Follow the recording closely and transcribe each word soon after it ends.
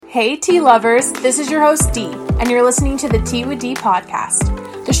Hey tea lovers, this is your host Dee, and you're listening to the Tea with Dee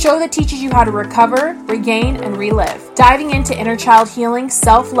podcast, the show that teaches you how to recover, regain, and relive. Diving into inner child healing,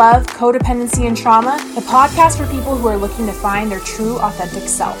 self-love, codependency, and trauma, the podcast for people who are looking to find their true, authentic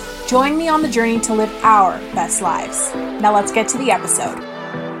self. Join me on the journey to live our best lives. Now let's get to the episode.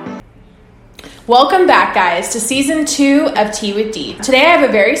 Welcome back, guys, to Season 2 of Tea with Dee. Today I have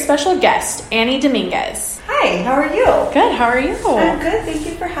a very special guest, Annie Dominguez. Hi, how are you? Good, how are you? I'm good, thank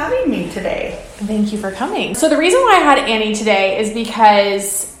you for having me today. Thank you for coming. So the reason why I had Annie today is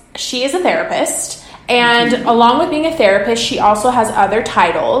because she is a therapist, and along with being a therapist, she also has other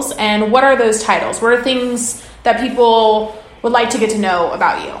titles. And what are those titles? What are things that people would like to get to know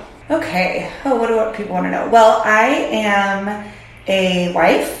about you? Okay, what do people want to know? Well, I am a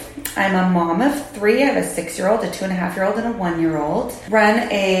wife. I'm a mom of 3. I have a 6-year-old, a 2.5-year-old, and a 1-year-old. Run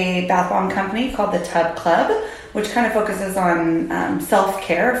a bath bomb company called the Tub Club, which kind of focuses on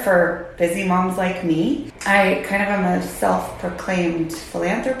self-care for busy moms like me. I kind of am a self-proclaimed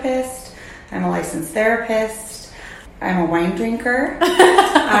philanthropist. I'm a licensed therapist. I'm a wine drinker.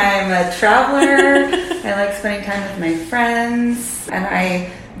 I'm a traveler. I like spending time with my friends. And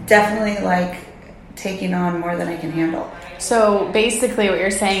I definitely like taking on more than I can handle. So basically what you're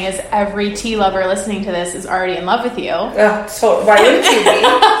saying is every tea lover listening to this is already in love with you. So why wouldn't you be?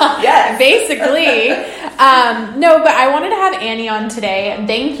 Yes. Basically. No, but I wanted to have Annie on today. And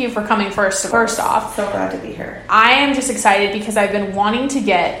thank you for coming first off. So glad to be here. I am just excited because I've been wanting to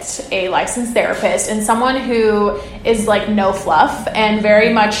get a licensed therapist and someone who is like no fluff and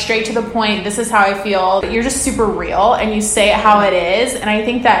very much straight to the point. This is how I feel. You're just super real and you say it how it is. And I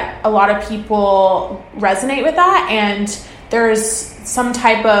think that a lot of people resonate with that, and there's some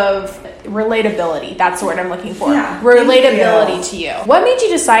type of relatability. That's the word I'm looking for. Yeah, relatability to you. What made you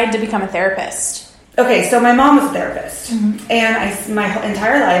decide to become a therapist? Okay, so my mom was a therapist, and my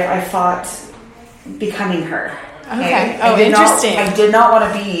entire life I fought becoming her. Okay. Oh, interesting. I did not want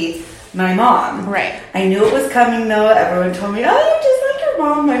to be my mom. Right. I knew it was coming though. Everyone told me, "Oh, you're just like your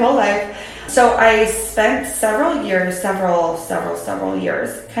mom," my whole life. So I spent several years, kind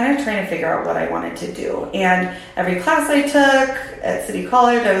of trying to figure out what I wanted to do. And every class I took at City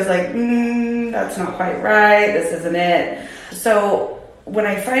College, I was like, that's not quite right. This isn't it. So when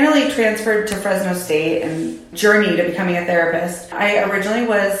I finally transferred to Fresno State and journeyed to becoming a therapist, I originally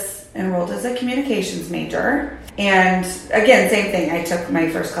was enrolled as a communications major. And again, same thing. I took my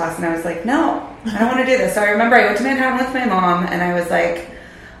first class and I was like, no, I don't want to do this. So I remember I went to Manhattan with my mom and I was like,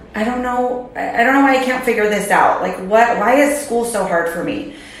 I don't know why I can't figure this out. Like, why is school so hard for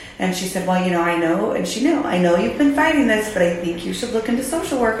me? And she said, well, I know, and she knew, I know you've been fighting this, but I think you should look into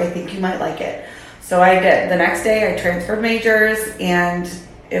social work. I think you might like it. So I did. The next day I transferred majors, and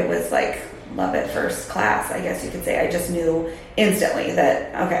it was like love at first class, I guess you could say. I just knew instantly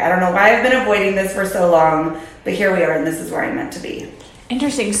that, okay, I don't know why I've been avoiding this for so long, but here we are, and this is where I'm meant to be.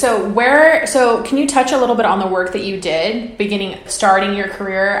 Interesting. So can you touch a little bit on the work that you did starting your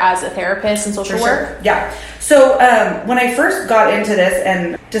career as a therapist in social work? Yeah. So when I first got into this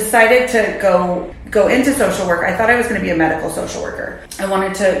and decided to go into social work, I thought I was going to be a medical social worker. I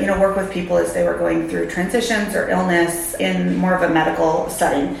wanted to, work with people as they were going through transitions or illness in more of a medical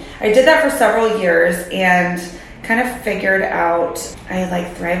setting. I did that for several years and kind of figured out I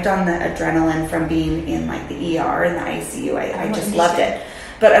thrived on the adrenaline from being in the ER and the ICU. I just loved it.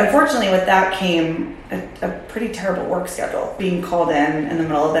 But unfortunately with that came a pretty terrible work schedule, being called in the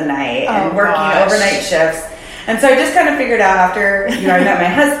middle of the night and working overnight shifts. And so I just kind of figured out after, I met my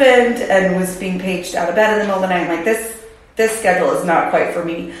husband and was being paged out of bed in the middle of the night, I'm like, this schedule is not quite for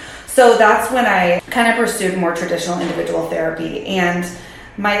me. So that's when I kind of pursued more traditional individual therapy. And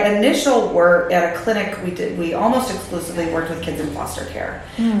my initial work at a clinic, we almost exclusively worked with kids in foster care.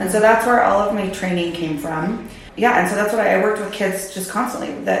 And so that's where all of my training came from. Yeah, and so that's what I worked with kids just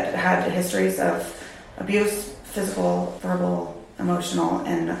constantly that had histories of abuse, physical, verbal, emotional,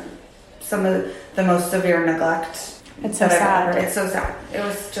 and some of the most severe neglect. It's so sad. It's so sad. It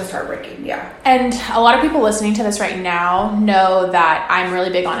was just heartbreaking, yeah. And a lot of people listening to this right now know that I'm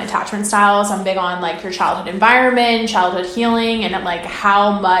really big on attachment styles. I'm big on your childhood environment, childhood healing, and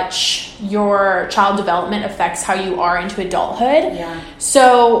how much your child development affects how you are into adulthood. Yeah.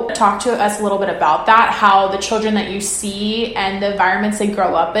 So talk to us a little bit about that, how the children that you see and the environments they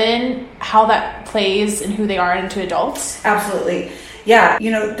grow up in, how that plays in who they are into adults. Absolutely. Yeah.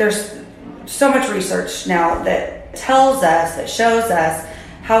 There's so much research now that tells us, that shows us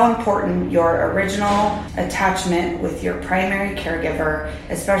how important your original attachment with your primary caregiver,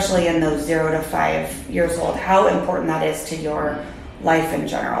 especially in those 0 to 5 years old, how important that is to your life in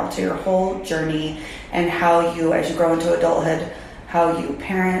general, to your whole journey, and how you, as you grow into adulthood, how you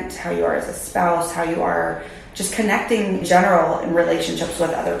parent, how you are as a spouse, how you are just connecting in general in relationships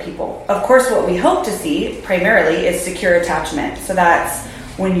with other people. Of course, what we hope to see primarily is secure attachment. So that's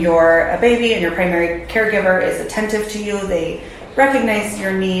when you're a baby and your primary caregiver is attentive to you, they recognize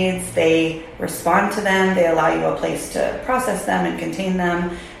your needs, they respond to them, they allow you a place to process them and contain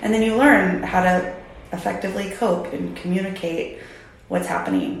them, and then you learn how to effectively cope and communicate what's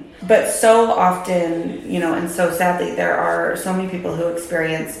happening. But so often, and so sadly, there are so many people who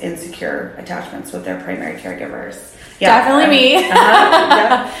experience insecure attachments with their primary caregivers. Definitely me.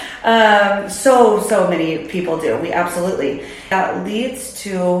 So many people do. We absolutely. That leads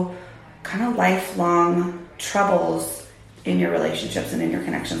to kind of lifelong troubles in your relationships and in your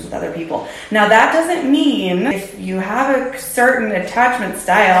connections with other people. Now, that doesn't mean if you have a certain attachment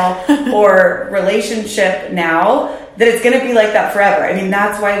style or relationship now that it's going to be like that forever. I mean,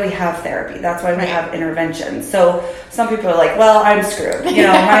 that's why we have therapy. That's why we have intervention. So some people are like, well, I'm screwed.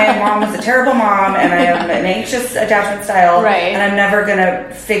 My mom was a terrible mom and I have an anxious attachment style. Right. And I'm never going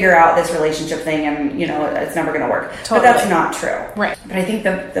to figure out this relationship thing and, it's never going to work. Totally. But that's not true. Right. But I think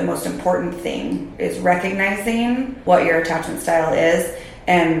the most important thing is recognizing what your attachment style is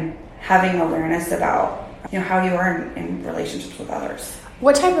and having awareness about, how you are in relationships with others.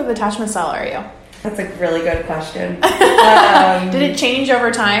 What type of attachment style are you? That's a really good question. Did it change over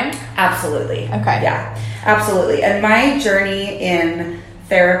time? Absolutely. Okay. Yeah, absolutely. And my journey in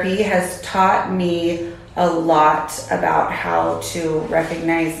therapy has taught me a lot about how to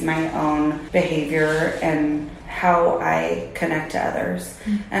recognize my own behavior and how I connect to others.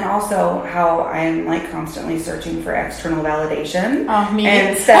 And also how I'm constantly searching for external validation. Oh, me.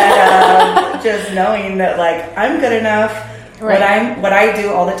 Instead of just knowing that I'm good enough. Right. What I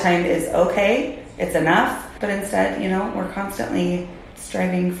do all the time is okay. It's enough, but instead, we're constantly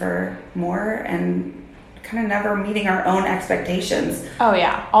striving for more and kind of never meeting our own expectations. Oh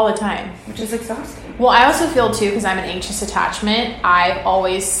yeah, all the time. Which is exhausting. Well, I also feel too, because I'm an anxious attachment, I've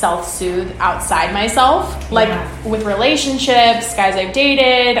always self-soothed outside myself. With relationships, guys I've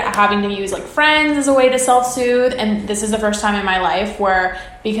dated, having to use friends as a way to self-soothe. And this is the first time in my life where,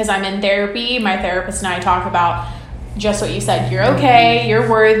 because I'm in therapy, my therapist and I talk about just what you said. You're okay. You're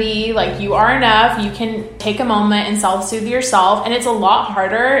worthy. You are enough. You can take a moment and self-soothe yourself. And it's a lot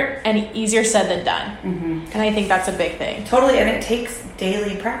harder and easier said than done. Mm-hmm. And I think that's a big thing. Totally. And it takes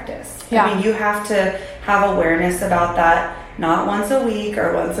daily practice. Yeah. I mean, you have to have awareness about that, not once a week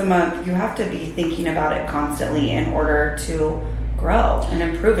or once a month. You have to be thinking about it constantly in order to grow and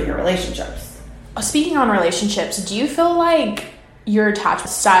improve in your relationships. Speaking on relationships, do you feel like your attachment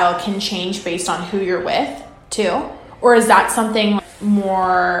style can change based on who you're with too? Or is that something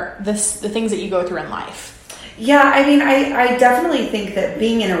more the things that you go through in life? Yeah, I mean, I definitely think that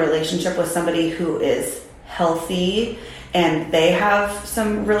being in a relationship with somebody who is healthy and they have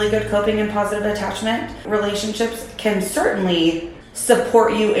some really good coping and positive attachment relationships can certainly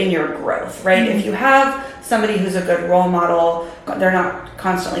support you in your growth, right? Mm-hmm. If you have somebody who's a good role model, they're not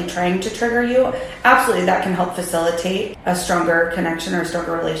constantly trying to trigger you, absolutely that can help facilitate a stronger connection or a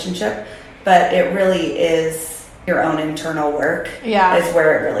stronger relationship. But it really is your own internal work is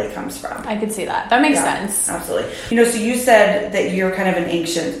where it really comes from. I could see that. That makes sense. Absolutely. So you said that you're kind of an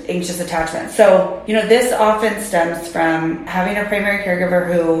anxious attachment. So, this often stems from having a primary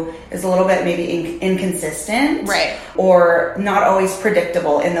caregiver who is a little bit maybe inconsistent. Right. Or not always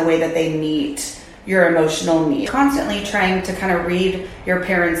predictable in the way that they meet your emotional needs. Constantly trying to kind of read your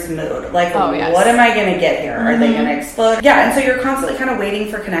parents' mood. What am I going to get here? Are they going to explode? Yeah, and so you're constantly kind of waiting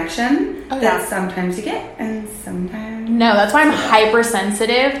for connection that sometimes you get and sometimes... No, that's why I'm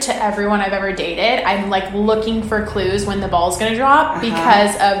hypersensitive to everyone I've ever dated. I'm looking for clues when the ball's going to drop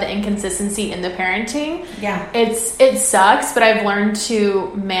because of the inconsistency in the parenting. Yeah. It sucks, but I've learned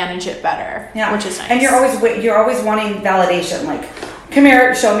to manage it better, which is nice. And you're always wanting validation, come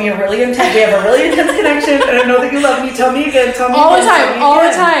here, show me we have a really intense connection, and I know that you love me, tell me again, all the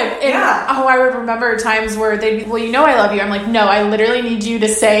time. And I would remember times where they'd be, well, I love you. I'm like, no, I literally need you to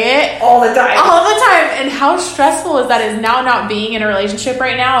say it. All the time. And how stressful is that is now not being in a relationship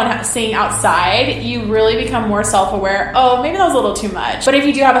right now and seeing outside, you really become more self-aware. Oh, maybe that was a little too much. But if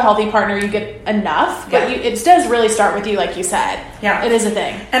you do have a healthy partner, you get enough. But it does really start with you, like you said. Yeah. It is a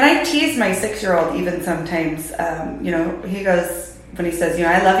thing. And I tease my 6-year-old even sometimes, he goes... When he says,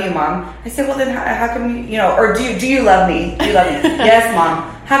 I love you, Mom. I say, well, then how come you, or do you love me? Do you love me? Yes,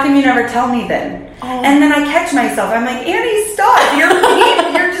 Mom. How come you never tell me then? Oh. And then I catch myself. I'm like, Annie, stop.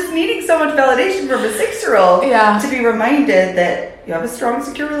 You're just needing so much validation from a 6-year-old to be reminded that you have a strong,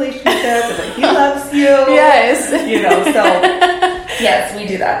 secure relationship and that he loves you. Yes. So Yes, we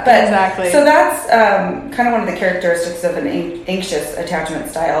do that. But, exactly. So that's kind of one of the characteristics of an anxious attachment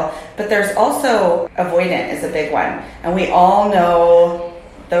style. But there's also avoidant is a big one. And we all know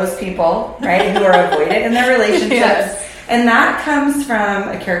those people, right, who are avoidant in their relationships. Yes. And that comes from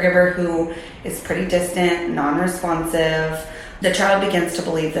a caregiver who is pretty distant, non-responsive. The child begins to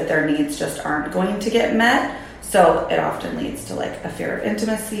believe that their needs just aren't going to get met. So it often leads to like a fear of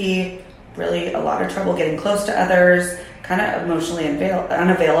intimacy, really a lot of trouble getting close to others, kind of emotionally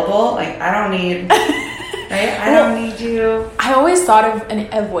unavailable. Like, I don't need, right? I don't need you. I always thought of an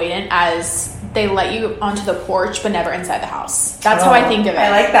avoidant as they let you onto the porch, but never inside the house. That's how I think of it. I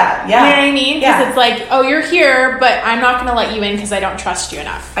like that. Yeah. You know what I mean? Because Yeah. it's like, oh, you're here, but I'm not going to let you in because I don't trust you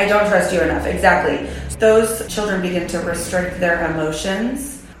enough. I don't trust you enough. Exactly. Those children begin to restrict their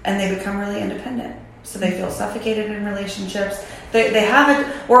emotions and they become really independent. So they feel suffocated in relationships. They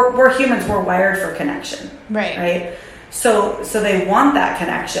have we're humans, we're wired for connection. Right. Right? So they want that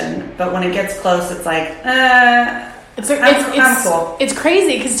connection, but when it gets close, it's like, I'm cool. It's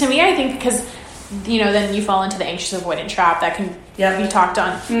crazy because to me, I think because, then you fall into the anxious avoidant trap that can be talked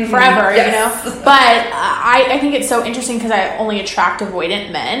on forever, Yes. But I think it's so interesting because I only attract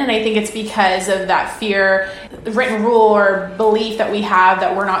avoidant men. And I think it's because of that fear, written rule or belief that we have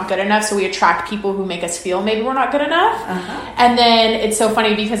that we're not good enough. So we attract people who make us feel maybe we're not good enough. Uh-huh. And then it's so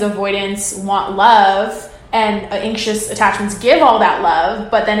funny because avoidants want love. And anxious attachments give all that love,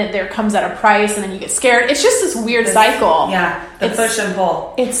 but then there comes at a price, and then you get scared. It's just this weird cycle. Yeah, it's push and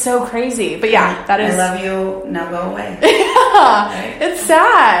pull. It's so crazy, but yeah, that is. I love you. Now go away. Right? It's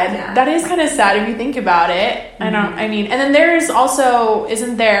sad. Yeah. That is kind of sad if you think about it. Mm-hmm. And then there's also,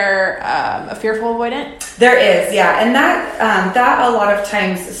 isn't there a fearful avoidant? There is, yeah, and that a lot of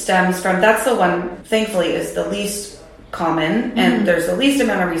times stems from. That's the one, thankfully, is the least common, and there's the least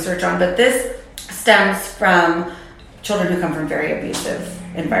amount of research on. But this stems from children who come from very abusive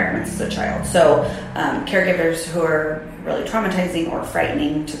environments as a child. So caregivers who are really traumatizing or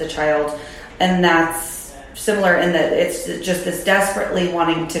frightening to the child. And that's similar in that it's just this desperately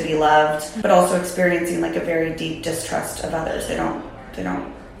wanting to be loved, but also experiencing like a very deep distrust of others. They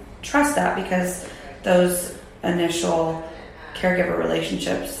don't trust that because those initial caregiver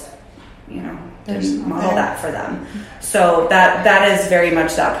relationships, didn't model that for them. So that is very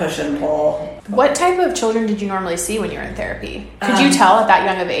much that push and pull. What type of children did you normally see when you were in therapy? Could you tell at that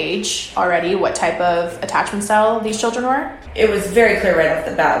young of age already what type of attachment style these children were? It was very clear right off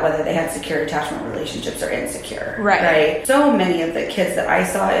the bat whether they had secure attachment relationships or insecure. Right. So many of the kids that I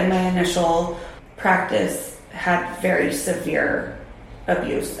saw in my initial practice had very severe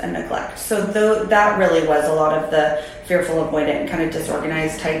abuse and neglect. So that really was a lot of the fearful, avoidant, and kind of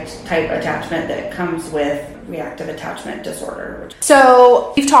disorganized type attachment that comes with reactive attachment disorder.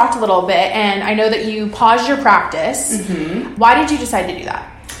 So we've talked a little bit, and I know that you paused your practice. Mm-hmm. Why did you decide to do that?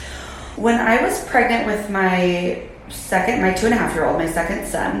 When I was pregnant with my 2.5-year-old, my second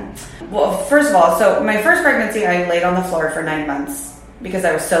son. Well, first of all, so my first pregnancy, I laid on the floor for 9 months because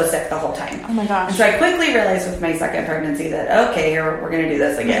I was so sick the whole time. Oh my gosh. And so I quickly realized with my second pregnancy that, okay, we're going to do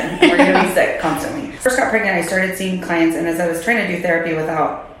this again. We're going to be sick constantly. First got pregnant, I started seeing clients, and as I was trying to do therapy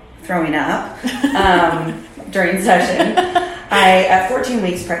without throwing up during session, at 14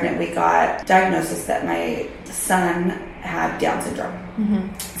 weeks pregnant, we got diagnosis that my son had Down syndrome.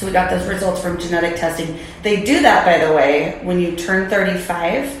 Mm-hmm. So we got those results from genetic testing. They do that, by the way, when you turn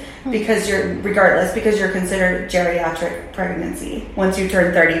 35, because you're considered geriatric pregnancy once you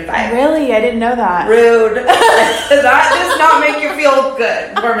turn 35. Really? I didn't know that. Rude. That does not make you feel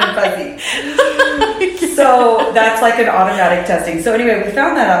good, warm and fuzzy. So that's like an automatic testing. So anyway, we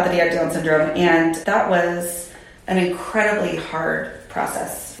found that out that he had Down syndrome, and that was an incredibly hard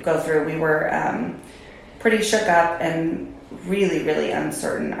process to go through. We were pretty shook up and really, really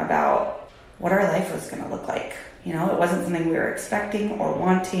uncertain about what our life was going to look like. It wasn't something we were expecting or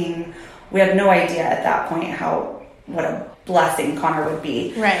wanting. We had no idea at that point what a blessing Connor would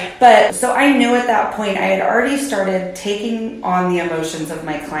be. Right. But so I knew at that point I had already started taking on the emotions of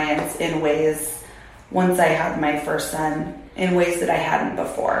my clients in ways, once I had my first son, in ways that I hadn't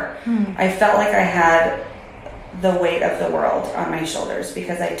before. I felt like I had the weight of the world on my shoulders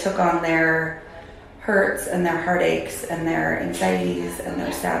because I took on their hurts and their heartaches and their anxieties and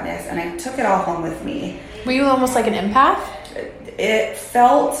their sadness, and I took it all home with me. Were you almost like an empath? It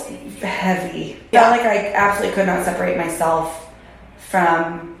felt heavy. Yeah. Felt like I absolutely could not separate myself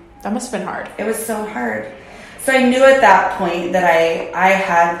from. That must have been hard. It was so hard. So I knew at that point that I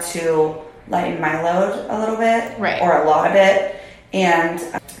had to lighten my load a little bit, right, or a lot of it, and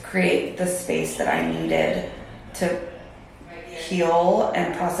create the space that I needed to heal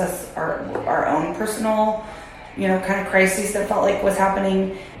and process our own personal kind of crises that felt like was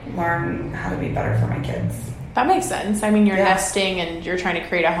happening, learn how to be better for my kids. That makes sense. I mean, you're nesting and you're trying to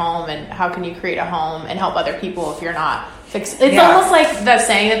create a home, and how can you create a home and help other people if you're not fixed? It's almost like the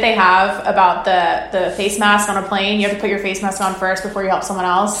saying that they have about the face mask on a plane. You have to put your face mask on first before you help someone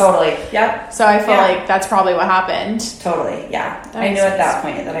else. Totally. Yep. So I feel like that's probably what happened. Totally. Yeah. I knew at that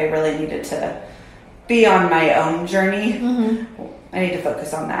point that I really needed to be on my own journey. Mm-hmm. I need to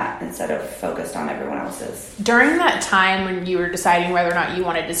focus on that instead of focused on everyone else's. During that time when you were deciding whether or not you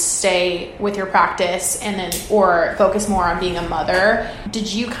wanted to stay with your practice or focus more on being a mother, did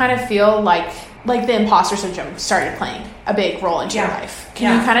you kind of feel like the imposter syndrome started playing a big role into your life?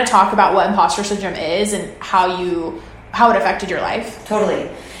 Can you kind of talk about what imposter syndrome is and how it affected your life? Totally.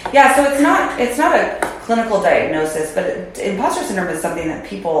 Yeah, so it's not a clinical diagnosis, but imposter syndrome is something that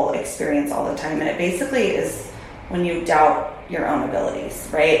people experience all the time, and it basically is when you doubt your own abilities,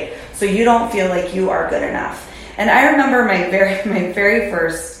 right? So you don't feel like you are good enough. And I remember my very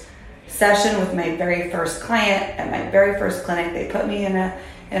first session with my very first client at my very first clinic. They put me in a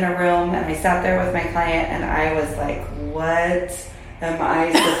room, and I sat there with my client, and I was like, what am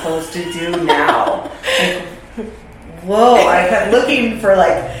I supposed to do now? Like, whoa, I kept looking for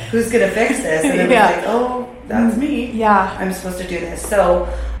who's gonna fix this, and it was like, oh, that's me. Yeah, I'm supposed to do this. So,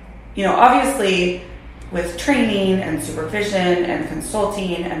 obviously with training and supervision and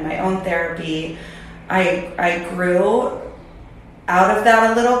consulting and my own therapy, I grew out of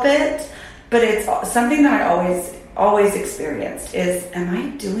that a little bit, but it's something that I always experienced is, am I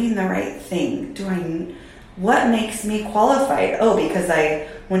doing the right thing? What makes me qualified? Oh, because I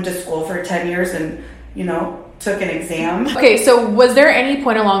went to school for 10 years and, took an exam. Okay, so was there any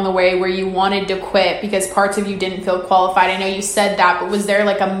point along the way where you wanted to quit because parts of you didn't feel qualified? I know you said that, but was there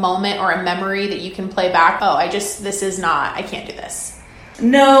a moment or a memory that you can play back? Oh, I can't do this.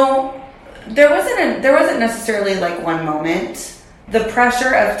 No, there wasn't necessarily one moment. The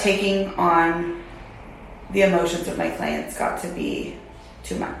pressure of taking on the emotions of my clients got to be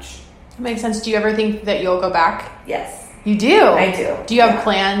too much. That makes sense. Do you ever think that you'll go back? Yes. You do? I do. Do you have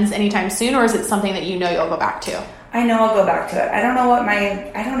plans anytime soon, or is it something that you'll go back to? I know I'll go back to it. I don't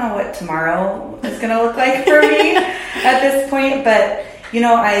know what tomorrow is going to look like for me at this point, but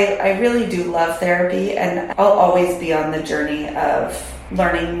I really do love therapy, and I'll always be on the journey of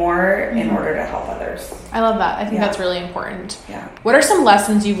learning more in order to help others. I love that. I think that's really important. Yeah. What are some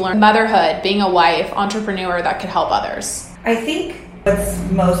lessons you've learned, motherhood, being a wife, entrepreneur, that could help others? I think what's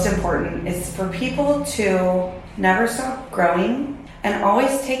most important is for people to never stop growing and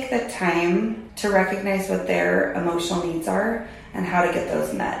always take the time to recognize what their emotional needs are and how to get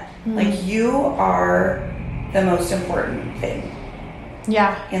those met. Mm-hmm. You are the most important thing.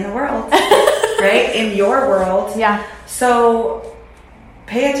 In the world. Right? In your world. Yeah. So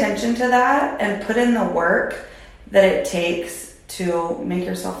pay attention to that and put in the work that it takes to make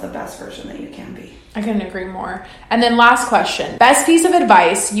yourself the best version that you can be. I couldn't agree more. And then last question. Best piece of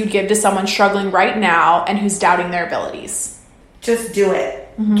advice you'd give to someone struggling right now and who's doubting their abilities? Just do it.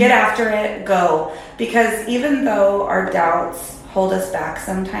 Mm-hmm. Get after it. Go. Because even though our doubts hold us back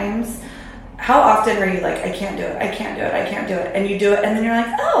sometimes, how often are you I can't do it, I can't do it, I can't do it, and you do it, and then you're like,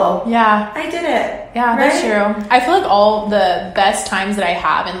 oh, yeah, I did it. Yeah, right? That's true. I feel like all the best times that I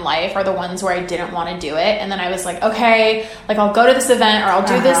have in life are the ones where I didn't want to do it, and then I was like, okay, I'll go to this event, or I'll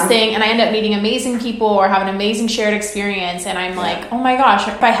do this thing, and I end up meeting amazing people, or have an amazing shared experience, and I'm like, oh my gosh,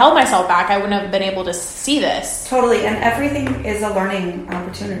 if I held myself back, I wouldn't have been able to see this. Totally, and everything is a learning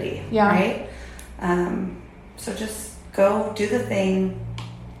opportunity, right? So just go, do the thing,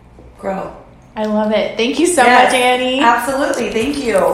 grow. I love it. Thank you so much, Annie. Absolutely. Thank you.